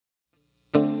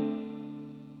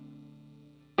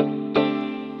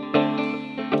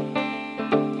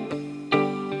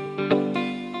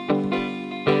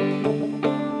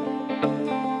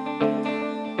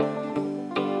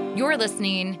You're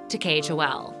listening to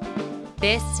KHOL.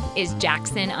 This is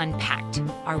Jackson Unpacked,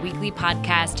 our weekly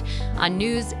podcast on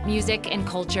news, music, and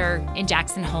culture in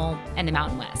Jackson Hole and the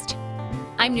Mountain West.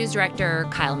 I'm News Director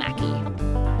Kyle Mackey.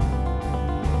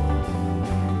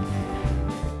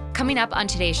 Coming up on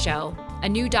today's show, a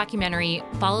new documentary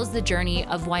follows the journey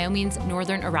of Wyoming's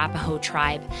Northern Arapaho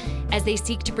tribe as they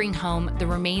seek to bring home the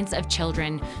remains of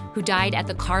children who died at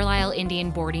the Carlisle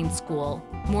Indian Boarding School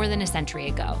more than a century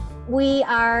ago. We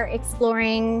are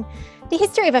exploring the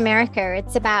history of America.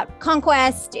 It's about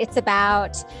conquest, it's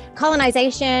about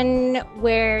colonization,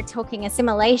 we're talking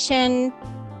assimilation.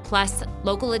 Plus,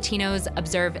 local Latinos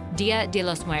observe Dia de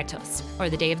los Muertos, or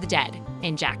the Day of the Dead,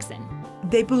 in Jackson.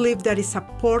 They believe that it's a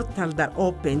portal that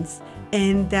opens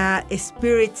and that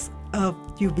spirits of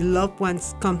your beloved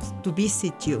ones come to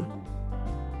visit you.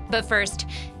 But first,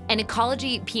 an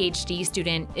ecology PhD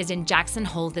student is in Jackson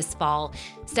Hole this fall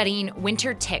studying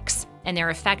winter ticks and their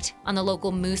effect on the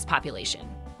local moose population.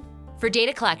 For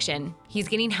data collection, he's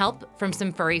getting help from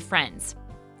some furry friends.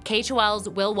 KHOL's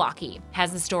Will Walkey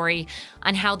has the story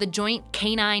on how the joint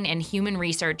canine and human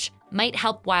research might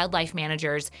help wildlife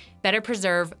managers better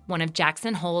preserve one of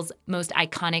Jackson Hole's most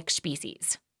iconic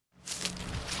species.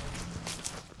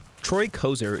 Troy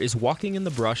Kozer is walking in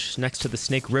the brush next to the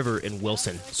Snake River in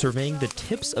Wilson, surveying the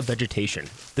tips of vegetation.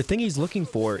 The thing he's looking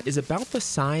for is about the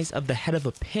size of the head of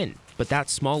a pin, but that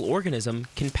small organism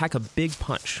can pack a big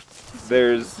punch.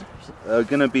 There's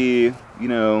gonna be,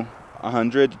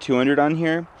 100 to 200 on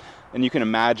here, and you can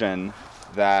imagine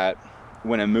that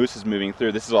when a moose is moving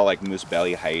through, this is all like moose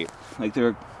belly height. Like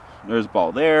there's a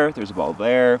ball there, there's a ball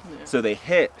there. Yeah. So they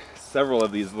hit several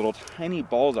of these little tiny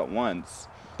balls at once,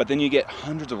 but then you get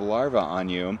hundreds of larvae on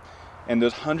you, and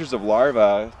those hundreds of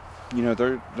larvae,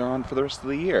 they're on for the rest of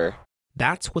the year.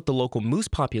 That's what the local moose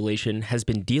population has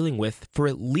been dealing with for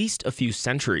at least a few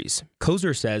centuries.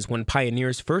 Kozer says when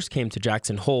pioneers first came to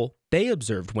Jackson Hole, they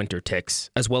observed winter ticks,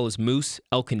 as well as moose,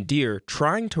 elk, and deer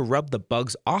trying to rub the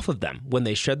bugs off of them when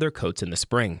they shed their coats in the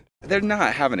spring. They're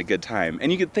not having a good time.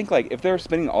 And you could think, if they're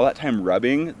spending all that time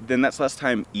rubbing, then that's less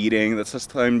time eating, that's less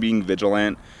time being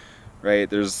vigilant, right?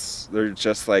 They're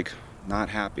just, not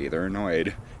happy. They're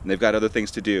annoyed. And they've got other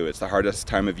things to do. It's the hardest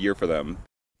time of year for them.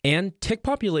 And tick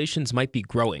populations might be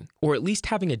growing, or at least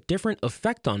having a different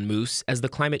effect on moose as the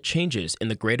climate changes in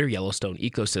the greater Yellowstone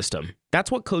ecosystem. That's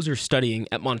what Kozer's studying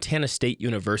at Montana State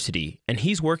University, and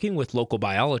he's working with local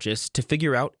biologists to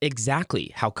figure out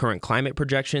exactly how current climate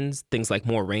projections, things like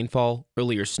more rainfall,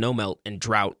 earlier snowmelt, and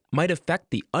drought, might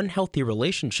affect the unhealthy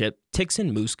relationship ticks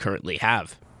and moose currently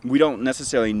have. We don't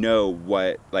necessarily know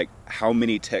how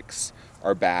many ticks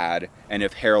are bad, and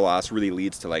if hair loss really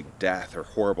leads to death or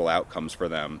horrible outcomes for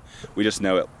them. We just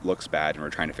know it looks bad, and we're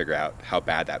trying to figure out how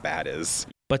bad that bad is.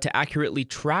 But to accurately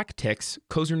track ticks,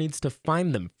 Kozer needs to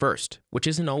find them first, which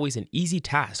isn't always an easy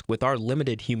task with our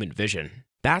limited human vision.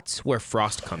 That's where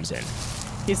Frost comes in.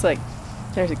 He's like,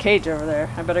 there's a cage over there.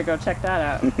 I better go check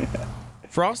that out.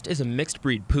 Frost is a mixed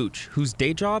breed pooch whose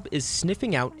day job is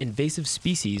sniffing out invasive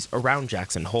species around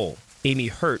Jackson Hole. Amy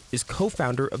Hurt is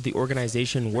co-founder of the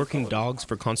organization Working Dogs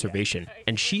for Conservation,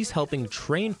 and she's helping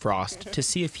train Frost to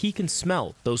see if he can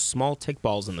smell those small tick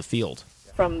balls in the field.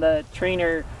 From the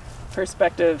trainer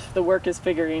perspective, the work is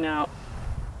figuring out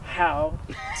how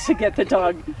to get the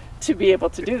dog to be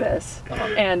able to do this,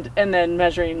 and then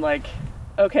measuring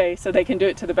okay, so they can do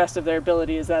it to the best of their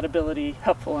ability. Is that ability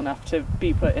helpful enough to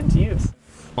be put into use?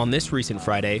 On this recent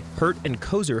Friday, Hurt and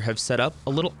Kozer have set up a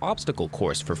little obstacle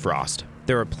course for Frost.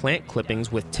 There are plant clippings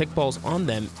with tick balls on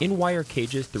them in wire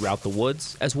cages throughout the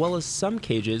woods, as well as some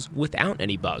cages without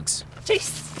any bugs.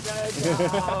 Jeez!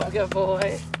 Good job, good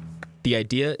boy. The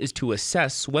idea is to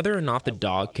assess whether or not the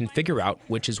dog can figure out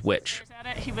which is which.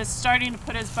 He was starting to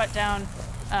put his butt down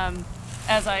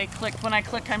as I clicked. When I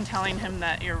click, I'm telling him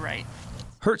that you're right.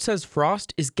 Hurt says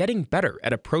Frost is getting better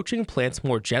at approaching plants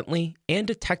more gently and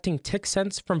detecting tick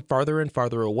scents from farther and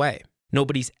farther away.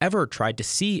 Nobody's ever tried to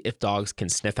see if dogs can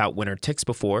sniff out winter ticks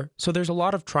before, so there's a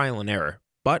lot of trial and error.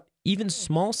 But even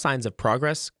small signs of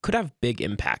progress could have big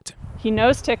impact. He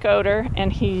knows tick odor,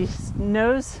 and he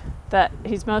knows that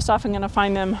he's most often going to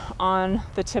find them on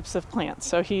the tips of plants.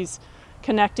 So he's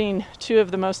connecting two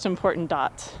of the most important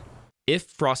dots. If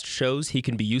Frost shows he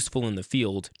can be useful in the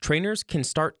field, trainers can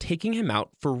start taking him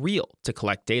out for real to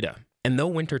collect data. And though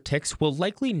winter ticks will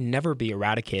likely never be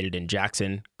eradicated in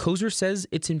Jackson, Kozer says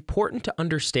it's important to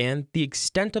understand the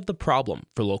extent of the problem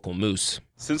for local moose.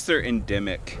 Since they're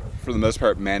endemic, for the most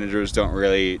part, managers don't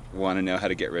really want to know how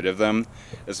to get rid of them.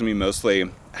 It's going to be mostly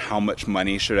how much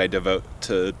money should I devote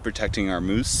to protecting our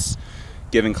moose,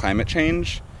 given climate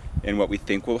change. in what we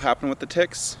think will happen with the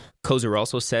ticks. Kozer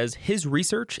also says his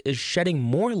research is shedding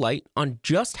more light on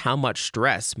just how much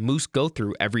stress moose go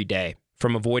through every day.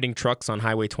 From avoiding trucks on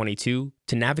Highway 22,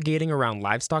 to navigating around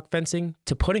livestock fencing,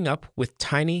 to putting up with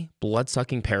tiny,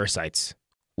 blood-sucking parasites.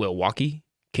 Will Walkie,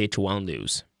 KHOL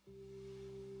News.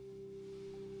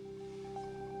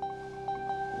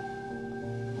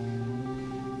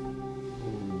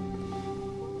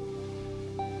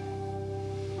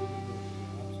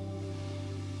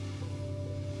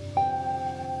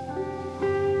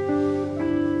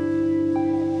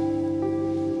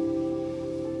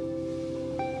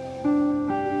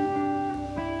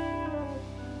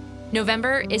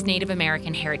 November is Native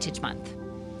American Heritage Month.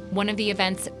 One of the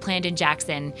events planned in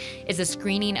Jackson is a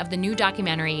screening of the new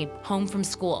documentary, Home from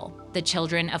School, The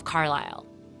Children of Carlisle.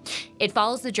 It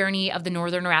follows the journey of the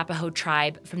Northern Arapaho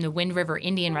tribe from the Wind River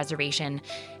Indian Reservation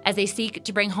as they seek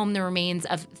to bring home the remains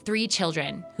of 3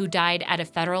 children who died at a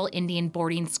federal Indian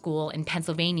boarding school in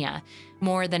Pennsylvania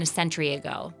more than a century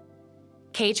ago.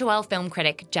 KHOL film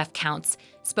critic Jeff Counts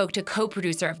spoke to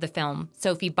co-producer of the film,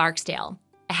 Sophie Barksdale,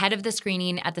 ahead of the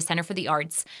screening at the Center for the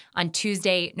Arts on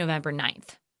Tuesday, November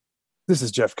 9th. This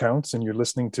is Jeff Counts, and you're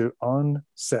listening to On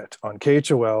Set on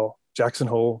KHOL, Jackson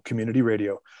Hole Community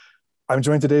Radio. I'm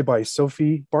joined today by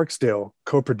Sophie Barksdale,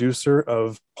 co-producer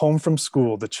of Home from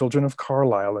School, The Children of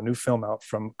Carlisle, a new film out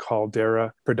from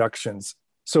Caldera Productions.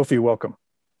 Sophie, welcome.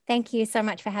 Thank you so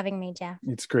much for having me, Jeff.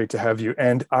 It's great to have you.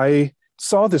 And I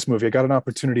saw this movie. I got an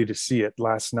opportunity to see it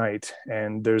last night,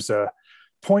 and there's a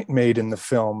point made in the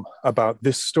film about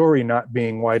this story not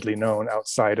being widely known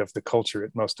outside of the culture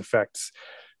it most affects.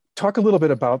 Talk a little bit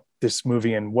about this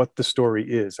movie and what the story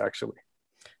is, actually.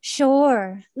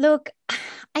 Sure. Look,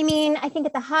 I mean, I think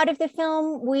at the heart of the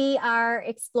film, we are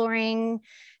exploring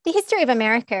the history of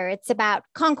America. It's about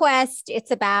conquest. It's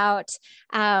about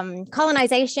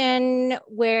colonization.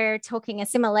 We're talking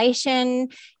assimilation.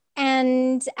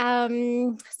 And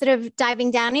sort of diving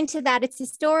down into that, it's the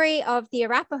story of the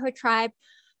Arapaho tribe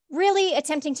really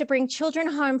attempting to bring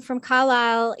children home from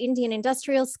Carlisle Indian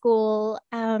Industrial School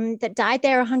that died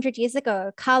there 100 years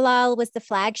ago. Carlisle was the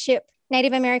flagship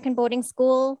Native American boarding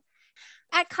school.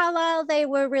 At Carlisle, they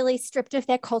were really stripped of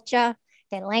their culture,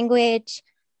 their language.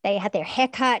 They had their hair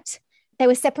cut. They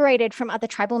were separated from other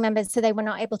tribal members, so they were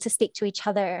not able to speak to each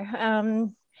other.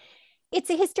 It's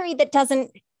a history that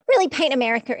doesn't really paint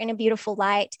America in a beautiful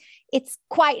light. It's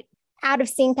quite out of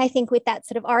sync, I think, with that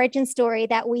sort of origin story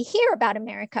that we hear about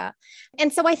America.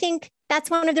 And so I think that's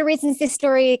one of the reasons this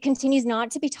story continues not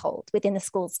to be told within the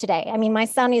schools today. I mean, my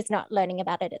son is not learning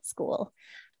about it at school.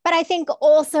 But I think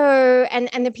also,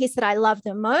 and the piece that I love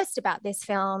the most about this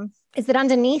film is that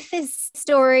underneath this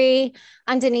story,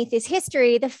 underneath this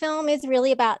history, the film is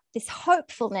really about this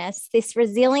hopefulness, this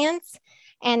resilience,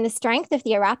 and the strength of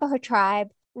the Arapaho tribe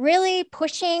really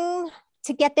pushing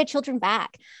to get their children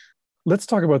back. Let's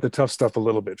talk about the tough stuff a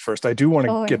little bit first. I do want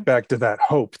to get back to that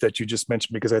hope that you just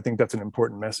mentioned, because I think that's an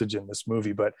important message in this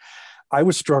movie. But I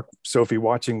was struck, Sophie,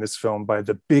 watching this film by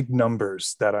the big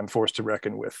numbers that I'm forced to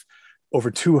reckon with.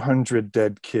 Over 200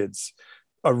 dead kids,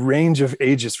 a range of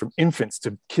ages from infants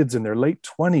to kids in their late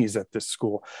 20s at this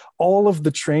school. All of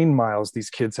the train miles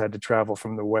these kids had to travel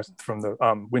from the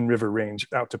Wind River Range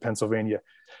out to Pennsylvania.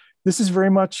 This is very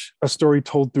much a story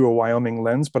told through a Wyoming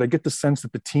lens, but I get the sense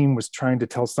that the team was trying to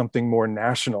tell something more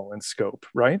national in scope,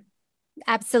 right?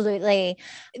 Absolutely.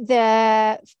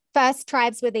 The first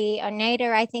tribes were the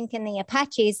Oneida, I think, and the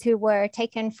Apaches, who were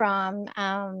taken from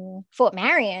Fort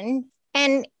Marion.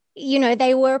 And, you know,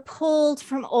 they were pulled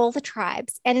from all the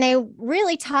tribes, and they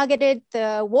really targeted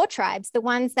the war tribes, the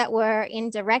ones that were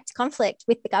in direct conflict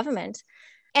with the government.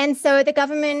 And so the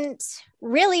government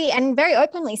really and very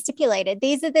openly stipulated,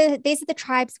 these are the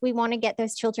tribes we want to get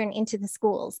those children into the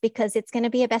schools, because it's going to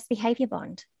be a best behavior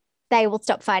bond. They will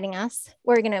stop fighting us.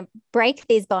 We're going to break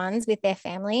these bonds with their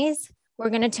families. We're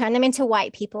going to turn them into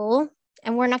white people,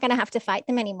 and we're not going to have to fight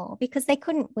them anymore because they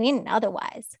couldn't win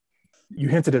otherwise. You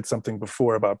hinted at something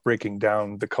before about breaking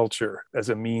down the culture as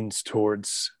a means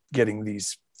towards getting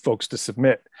these folks to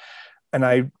submit. And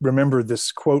I remember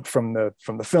this quote from the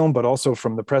film, but also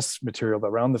from the press material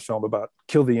around the film about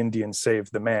kill the Indian,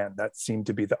 save the man. That seemed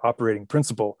to be the operating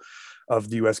principle of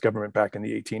the US government back in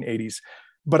the 1880s.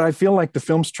 But I feel like the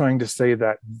film's trying to say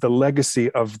that the legacy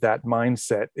of that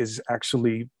mindset is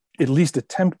actually at least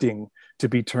attempting to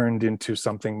be turned into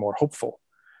something more hopeful.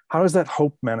 How does that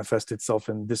hope manifest itself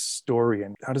in this story?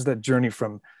 And how does that journey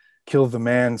from kill the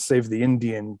man, save the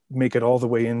Indian, make it all the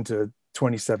way into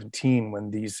 2017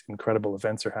 when these incredible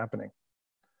events are happening?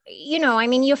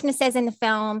 Yufna says in the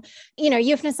film,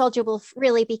 Yufna Soldier Wolf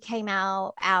really became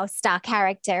our star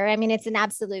character. I mean, it's an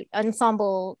absolute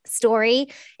ensemble story.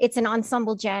 It's an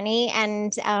ensemble journey,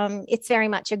 and it's very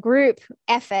much a group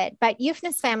effort. But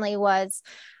Yufna's family was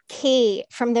key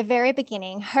from the very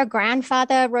beginning. Her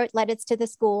grandfather wrote letters to the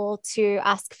school to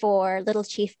ask for Little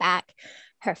Chief back.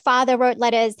 Her father wrote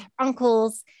letters, her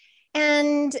uncles,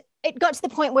 and it got to the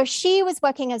point where she was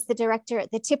working as the director at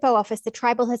the THPO office, the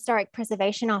Tribal Historic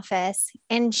Preservation Office.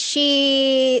 And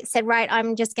she said, right,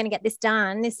 I'm just going to get this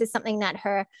done. This is something that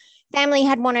her family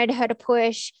had wanted her to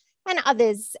push, and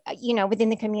others, within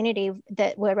the community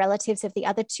that were relatives of the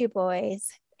other two boys.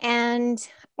 And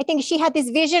I think she had this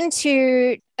vision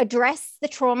to address the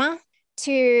trauma,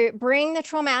 to bring the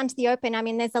trauma out into the open. I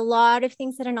mean, there's a lot of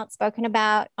things that are not spoken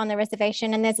about on the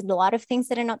reservation, and there's a lot of things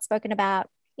that are not spoken about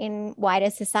in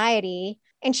wider society.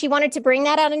 And she wanted to bring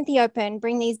that out into the open,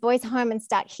 bring these boys home and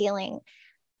start healing.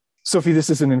 Sophie,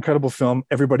 this is an incredible film.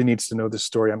 Everybody needs to know this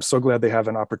story. I'm so glad they have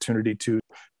an opportunity to.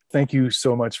 Thank you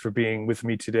so much for being with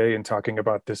me today and talking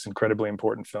about this incredibly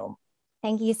important film.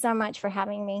 Thank you so much for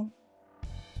having me.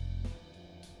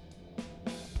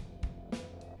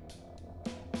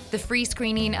 The free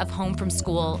screening of Home from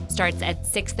School starts at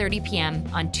 6:30 p.m.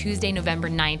 on Tuesday, November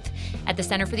 9th at the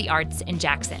Center for the Arts in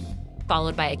Jackson,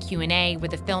 followed by a Q&A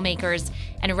with the filmmakers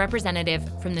and a representative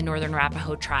from the Northern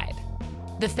Arapaho tribe.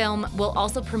 The film will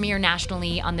also premiere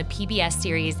nationally on the PBS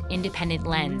series Independent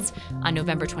Lens on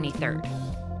November 23rd.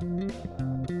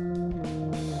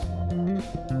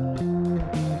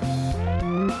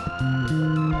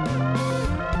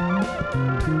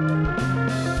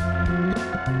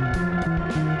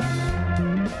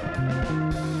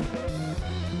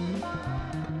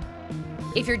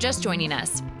 If you're just joining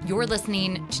us, you're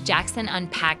listening to Jackson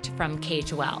Unpacked from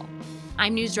KHOL.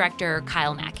 I'm News Director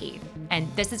Kyle Mackey, and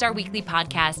this is our weekly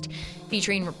podcast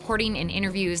featuring reporting and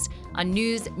interviews on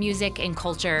news, music, and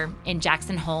culture in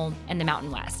Jackson Hole and the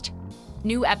Mountain West.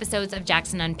 New episodes of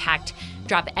Jackson Unpacked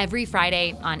drop every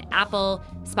Friday on Apple,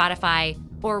 Spotify,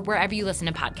 or wherever you listen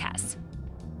to podcasts.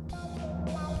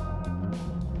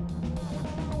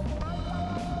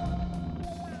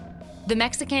 The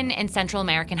Mexican and Central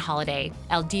American holiday,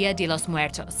 El Día de los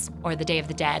Muertos, or the Day of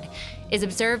the Dead, is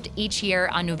observed each year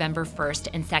on November 1st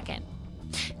and 2nd.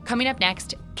 Coming up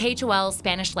next, KHOL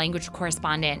Spanish language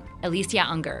correspondent Alicia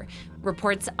Unger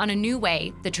reports on a new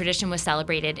way the tradition was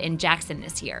celebrated in Jackson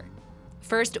this year.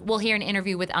 First, we'll hear an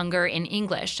interview with Unger in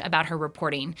English about her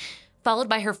reporting, followed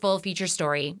by her full feature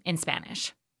story in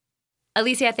Spanish.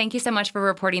 Alicia, thank you so much for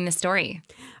reporting the story.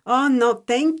 Oh, no,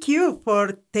 thank you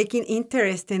for taking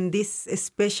interest in this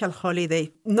special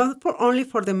holiday. Not only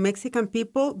for the Mexican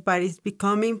people, but it's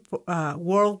becoming a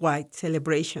worldwide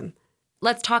celebration.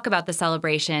 Let's talk about the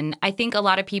celebration. I think a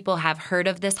lot of people have heard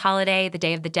of this holiday, the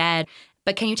Day of the Dead,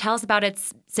 but can you tell us about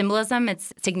its symbolism,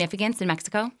 its significance in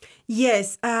Mexico?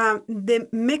 Yes, the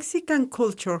Mexican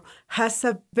culture has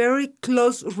a very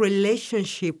close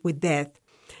relationship with death.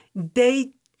 They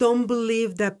don't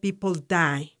believe that people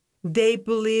die. They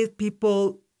believe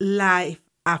people live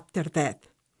after death.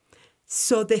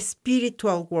 So the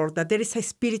spiritual world, that there is a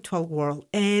spiritual world.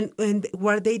 And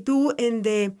what they do in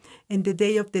the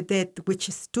Day of the Dead, which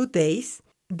is 2 days,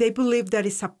 they believe there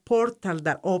is a portal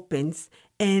that opens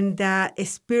and the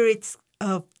spirits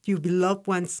of your beloved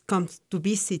ones comes to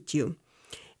visit you.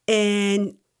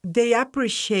 And they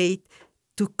appreciate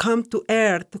to come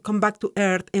back to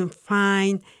earth and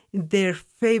find their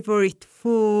favorite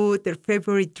food, their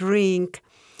favorite drink.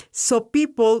 So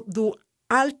people do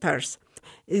altars.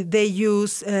 They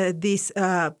use this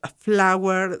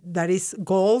flower that is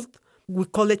gold. We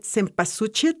call it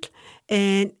cempasúchil,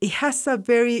 and it has a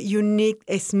very unique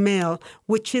smell,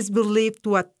 which is believed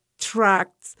to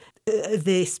attract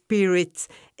the spirits,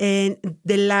 and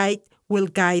the light will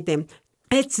guide them.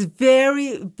 It's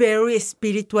very, very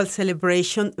spiritual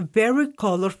celebration, very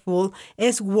colorful.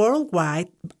 It's worldwide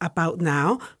about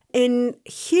now. And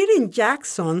here in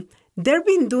Jackson, they've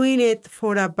been doing it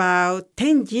for about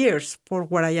 10 years, for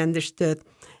what I understood.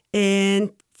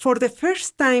 And for the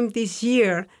first time this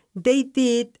year, they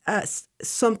did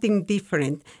something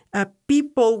different.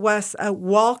 People was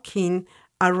walking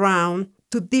around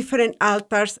to different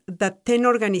altars that 10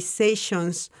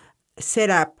 organizations set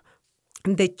up.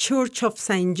 The Church of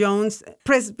St. John's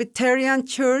Presbyterian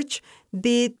Church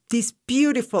did this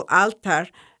beautiful altar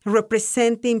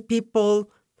representing people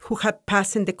who had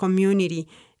passed in the community.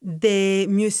 The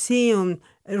museum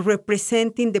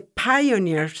representing the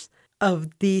pioneers of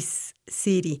this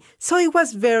city. So it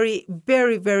was very,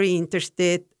 very, very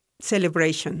interesting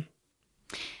celebration.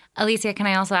 Alicia, can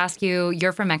I also ask you,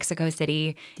 you're from Mexico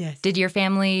City. Yes. Did your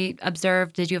family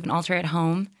observe? Did you have an altar at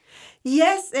home?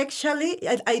 Yes, actually,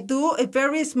 I do. A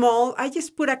very small. I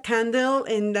just put a candle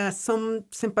and some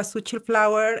cempasúchil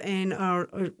flower and or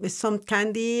some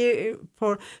candy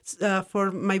for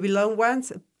my beloved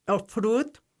ones or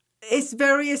fruit. It's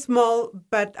very small,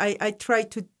 but I try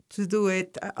to do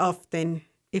it often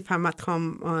if I'm at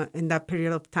home in that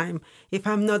period of time. If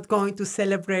I'm not going to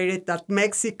celebrate it at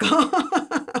Mexico,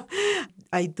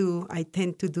 I do. I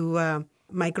tend to do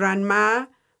my grandma,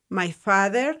 my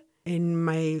father, and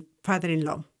my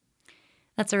father-in-law.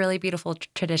 That's a really beautiful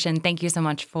tradition. Thank you so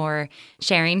much for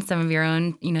sharing some of your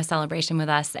own, celebration with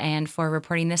us and for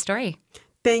reporting this story.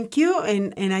 Thank you.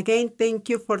 And again, thank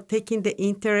you for taking the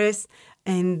interest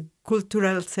in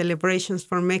cultural celebrations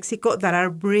for Mexico that are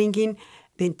bringing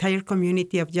the entire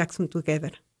community of Jackson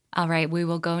together. All right, we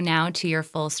will go now to your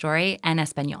full story en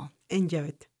español. Enjoy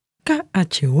it.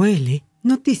 KHOL,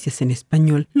 Noticias en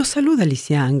Español. Los saluda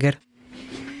Alicia Anger.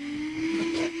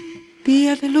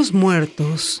 Día de los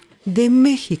Muertos de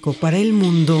México para el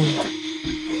mundo.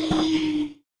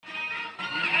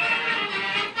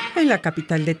 En la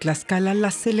capital de Tlaxcala, la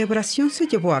celebración se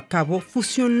llevó a cabo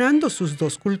fusionando sus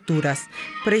dos culturas,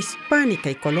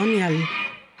 prehispánica y colonial.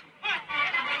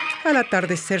 Al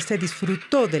atardecer se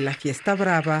disfrutó de la fiesta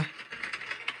brava.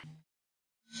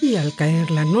 Y al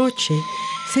caer la noche,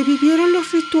 se vivieron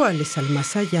los rituales al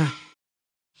más allá.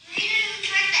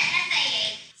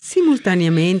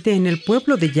 Simultáneamente, en el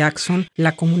pueblo de Jackson,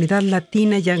 la comunidad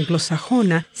latina y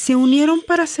anglosajona se unieron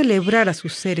para celebrar a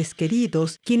sus seres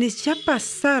queridos, quienes ya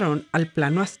pasaron al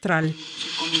plano astral.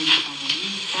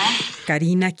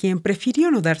 Karina, quien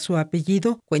prefirió no dar su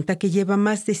apellido, cuenta que lleva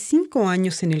más de 5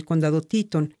 años en el condado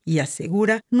Teton y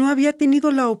asegura no había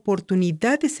tenido la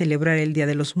oportunidad de celebrar el Día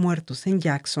de los Muertos en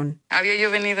Jackson. Había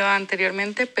yo venido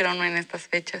anteriormente, pero no en estas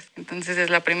fechas. Entonces es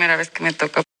la primera vez que me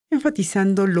toca.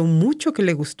 Enfatizando lo mucho que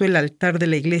le gustó el altar de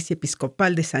la Iglesia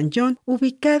Episcopal de San John,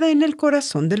 ubicada en el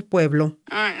corazón del pueblo.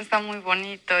 Está muy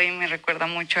bonito y me recuerda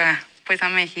mucho a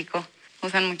México.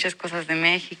 Usan muchas cosas de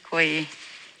México y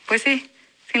pues sí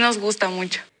nos gusta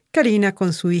mucho. Karina,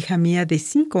 con su hija Mía de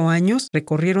 5 años,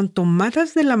 recorrieron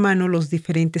tomadas de la mano los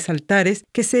diferentes altares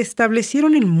que se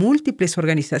establecieron en múltiples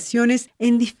organizaciones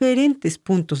en diferentes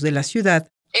puntos de la ciudad.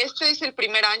 Este es el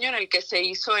primer año en el que se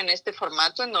hizo en este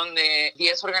formato, en donde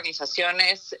 10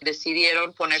 organizaciones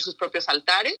decidieron poner sus propios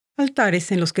altares.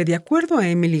 Altares en los que, de acuerdo a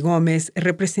Emily Gómez,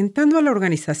 representando a la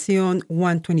organización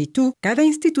 122, cada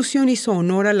institución hizo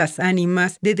honor a las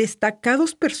ánimas de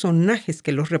destacados personajes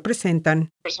que los representan.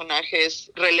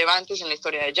 Personajes relevantes en la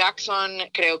historia de Jackson.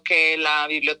 Creo que la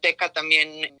biblioteca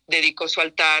también dedicó su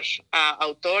altar a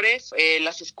autores.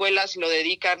 Las escuelas lo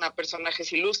dedican a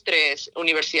personajes ilustres,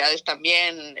 universidades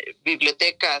también,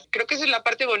 bibliotecas. Creo que esa es la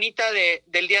parte bonita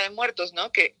del Día de Muertos,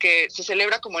 ¿no? Que se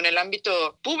celebra como en el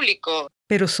ámbito público.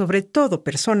 Pero sobre todo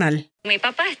personal. Mi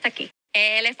papá está aquí.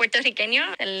 Él es puertorriqueño,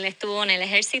 él estuvo en el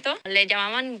ejército, le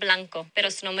llamaban Blanco, pero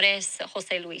su nombre es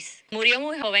José Luis. Murió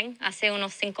muy joven, hace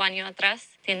unos 5 años atrás,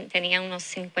 tenía unos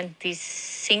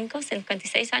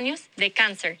 56 años de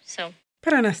cáncer.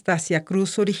 Para Anastasia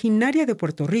Cruz, originaria de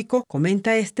Puerto Rico,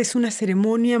 comenta esta es una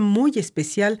ceremonia muy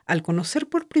especial al conocer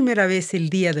por primera vez el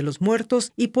Día de los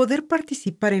Muertos y poder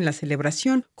participar en la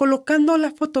celebración colocando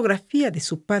la fotografía de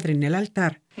su padre en el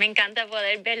altar. Me encanta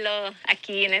poder verlo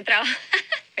aquí en el trabajo,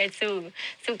 ver su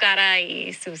cara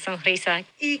y su sonrisa.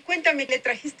 Y cuéntame, ¿le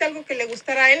trajiste algo que le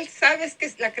gustara a él? ¿Sabes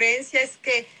que la creencia es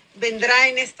que vendrá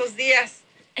en estos días?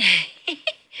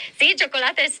 Sí,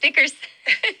 chocolate, Snickers.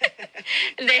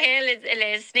 Dejé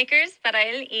el Snickers para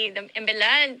él y en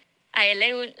verdad a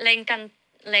él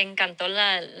le encantó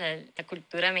la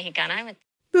cultura mexicana.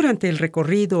 Durante el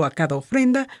recorrido a cada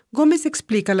ofrenda, Gómez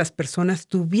explica las personas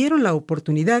tuvieron la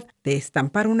oportunidad de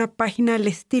estampar una página al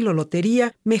estilo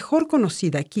lotería, mejor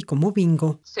conocida aquí como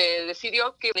bingo. Se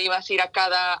decidió que ibas a ir a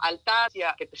cada altar y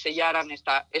a que te sellaran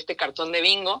este cartón de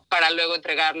bingo para luego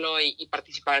entregarlo y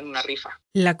participar en una rifa.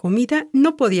 La comida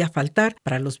no podía faltar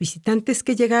para los visitantes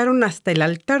que llegaron hasta el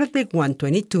altar de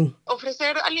 122.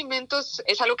 Ofrecer alimentos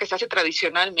es algo que se hace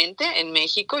tradicionalmente en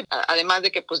México, además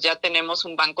de que pues ya tenemos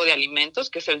un banco de alimentos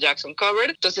que es el Jackson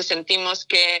Cupboard. Entonces sentimos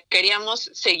que queríamos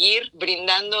seguir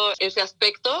brindando ese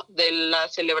aspecto de la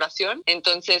celebración,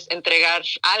 entonces entregar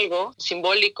algo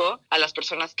simbólico a las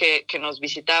personas que nos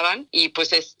visitaban y pues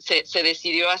se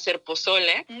decidió hacer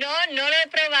pozole. No lo he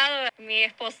probado. Mi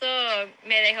esposo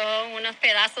me dejó unos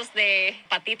pedazos de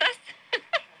patitas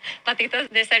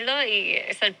de cerdo y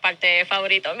es el parte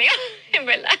favorito mío, en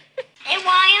verdad.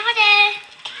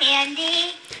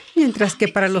 Mientras que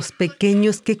para los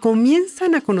pequeños que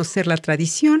comienzan a conocer la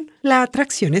tradición, la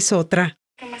atracción es otra.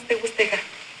 ¿Qué más te gusta, hija?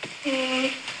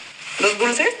 ¿Los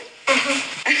dulces?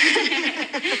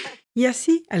 Y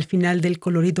así, al final del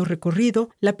colorido recorrido,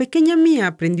 la pequeña Mía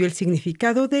aprendió el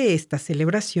significado de esta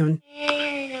celebración.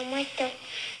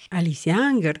 Alicia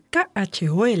Anger,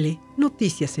 KHOL,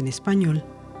 Noticias en Español.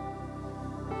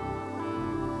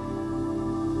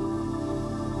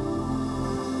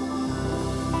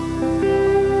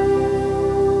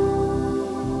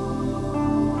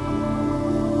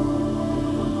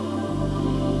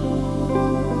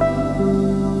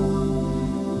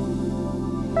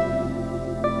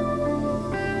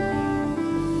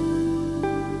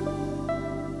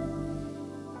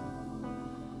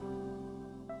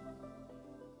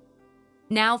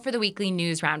 Now for the weekly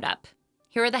news roundup.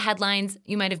 Here are the headlines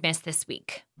you might have missed this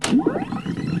week.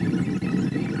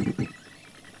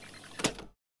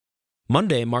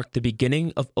 Monday marked the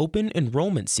beginning of open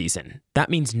enrollment season. That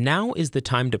means now is the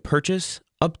time to purchase,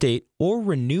 update, or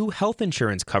renew health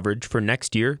insurance coverage for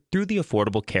next year through the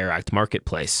Affordable Care Act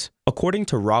marketplace. According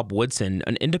to Rob Woodson,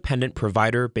 an independent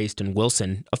provider based in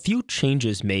Wilson, a few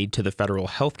changes made to the federal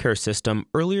healthcare system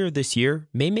earlier this year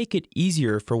may make it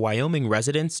easier for Wyoming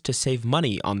residents to save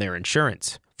money on their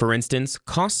insurance. For instance,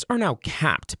 costs are now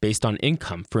capped based on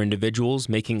income for individuals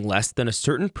making less than a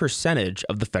certain percentage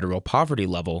of the federal poverty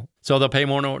level. So they'll pay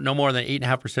no more than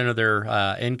 8.5% of their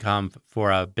income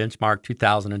for a benchmark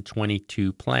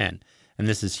 2022 plan. And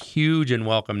this is huge and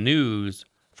welcome news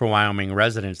for Wyoming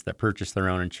residents that purchase their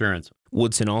own insurance.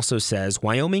 Woodson also says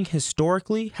Wyoming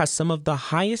historically has some of the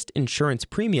highest insurance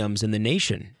premiums in the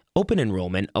nation. Open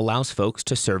enrollment allows folks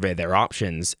to survey their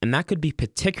options, and that could be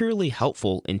particularly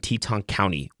helpful in Teton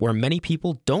County, where many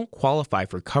people don't qualify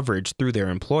for coverage through their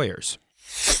employers.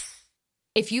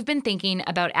 If you've been thinking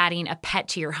about adding a pet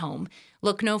to your home,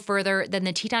 look no further than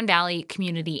the Teton Valley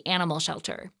Community Animal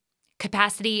Shelter.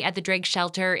 Capacity at the Drake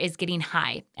Shelter is getting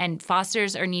high, and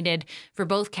fosters are needed for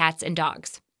both cats and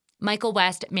dogs. Michael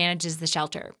West manages the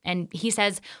shelter, and he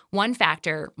says one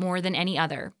factor, more than any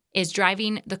other, is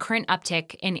driving the current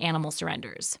uptick in animal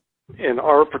surrenders. In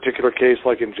our particular case,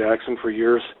 like in Jackson for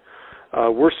years,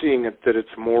 we're seeing that it's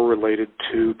more related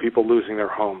to people losing their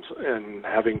homes and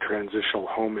having transitional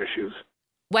home issues.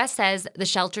 Wes says the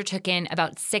shelter took in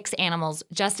about 6 animals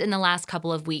just in the last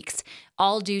couple of weeks,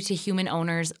 all due to human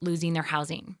owners losing their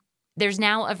housing. There's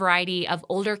now a variety of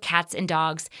older cats and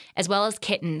dogs, as well as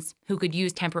kittens who could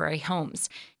use temporary homes.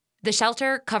 The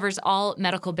shelter covers all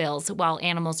medical bills while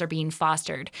animals are being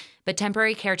fostered, but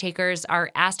temporary caretakers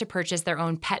are asked to purchase their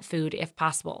own pet food if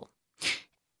possible.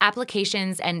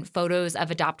 Applications and photos of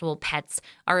adoptable pets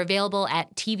are available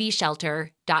at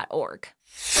tvshelter.org.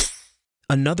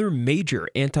 Another major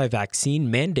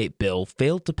anti-vaccine mandate bill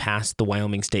failed to pass the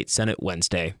Wyoming State Senate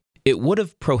Wednesday. It would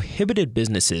have prohibited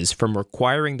businesses from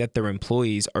requiring that their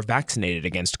employees are vaccinated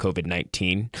against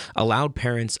COVID-19, allowed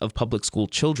parents of public school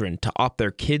children to opt their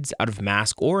kids out of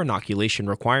mask or inoculation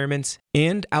requirements,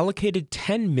 and allocated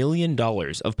 $10 million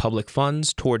of public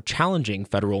funds toward challenging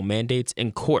federal mandates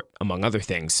in court, among other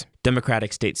things.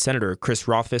 Democratic State Senator Chris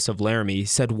Rothfuss of Laramie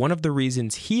said one of the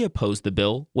reasons he opposed the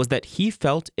bill was that he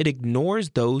felt it ignores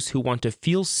those who want to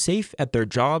feel safe at their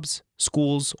jobs,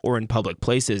 schools, or in public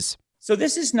places. So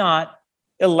this is not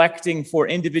electing for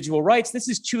individual rights. This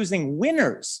is choosing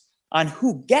winners on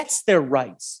who gets their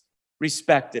rights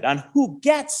respected, on who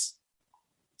gets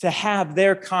to have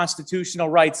their constitutional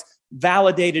rights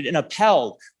validated and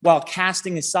upheld while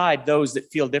casting aside those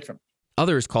that feel different.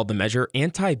 Others called the measure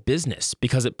anti-business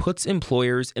because it puts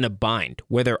employers in a bind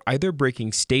where they're either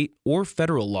breaking state or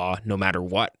federal law no matter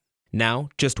what. Now,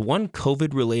 just one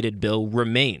COVID-related bill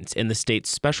remains in the state's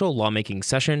special lawmaking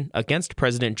session against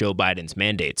President Joe Biden's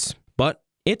mandates. But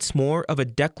it's more of a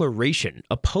declaration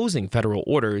opposing federal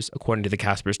orders, according to the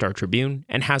Casper Star Tribune,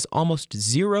 and has almost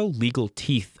zero legal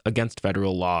teeth against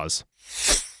federal laws.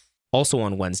 Also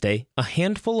on Wednesday, a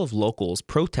handful of locals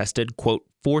protested, quote,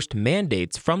 forced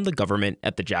mandates from the government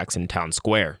at the Jackson Town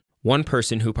Square. One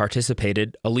person who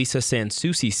participated, Elisa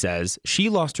Sansusi, says she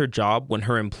lost her job when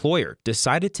her employer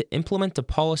decided to implement a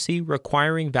policy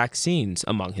requiring vaccines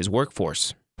among his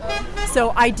workforce.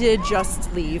 So I did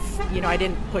just leave. I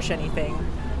didn't push anything.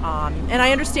 And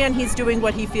I understand he's doing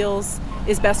what he feels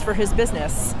is best for his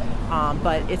business,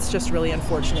 but it's just really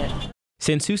unfortunate.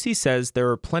 Sansusi says there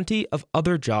are plenty of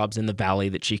other jobs in the valley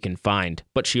that she can find,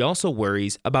 but she also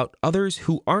worries about others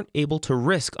who aren't able to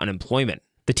risk unemployment.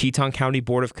 The Teton County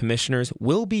Board of Commissioners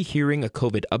will be hearing a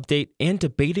COVID update and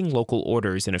debating local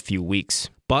orders in a few weeks.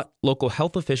 But local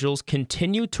health officials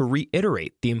continue to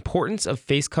reiterate the importance of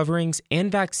face coverings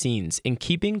and vaccines in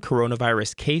keeping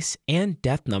coronavirus case and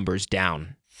death numbers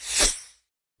down.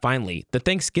 Finally, the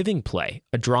Thanksgiving play,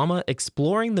 a drama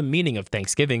exploring the meaning of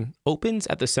Thanksgiving, opens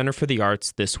at the Center for the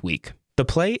Arts this week. The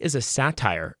play is a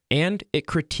satire, and it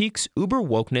critiques uber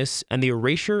wokeness and the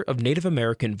erasure of Native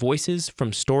American voices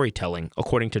from storytelling,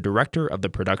 according to director of the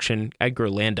production, Edgar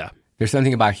Landa. There's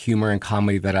something about humor and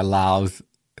comedy that allows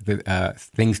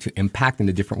things to impact in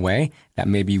a different way, that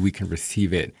maybe we can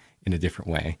receive it in a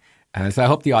different way. So I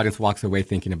hope the audience walks away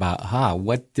thinking about,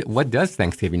 what does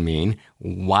Thanksgiving mean?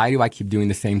 Why do I keep doing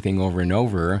the same thing over and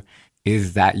over?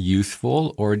 Is that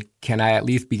useful, or can I at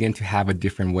least begin to have a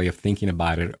different way of thinking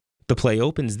about it? The play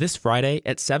opens this Friday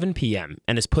at 7 p.m.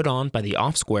 and is put on by the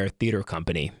Off Square Theater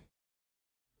Company.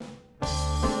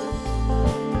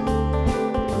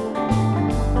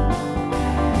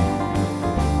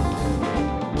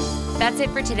 That's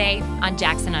it for today on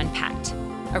Jackson Unpacked.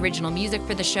 Original music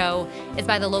for the show is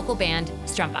by the local band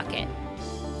Strumbucket.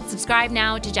 Subscribe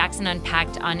now to Jackson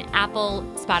Unpacked on Apple,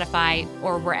 Spotify,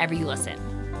 or wherever you listen.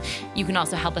 You can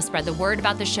also help us spread the word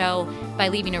about the show by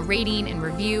leaving a rating and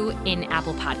review in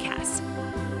Apple Podcasts.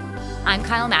 I'm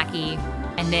Kyle Mackey,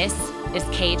 and this is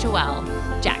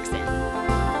KHOL Jackson.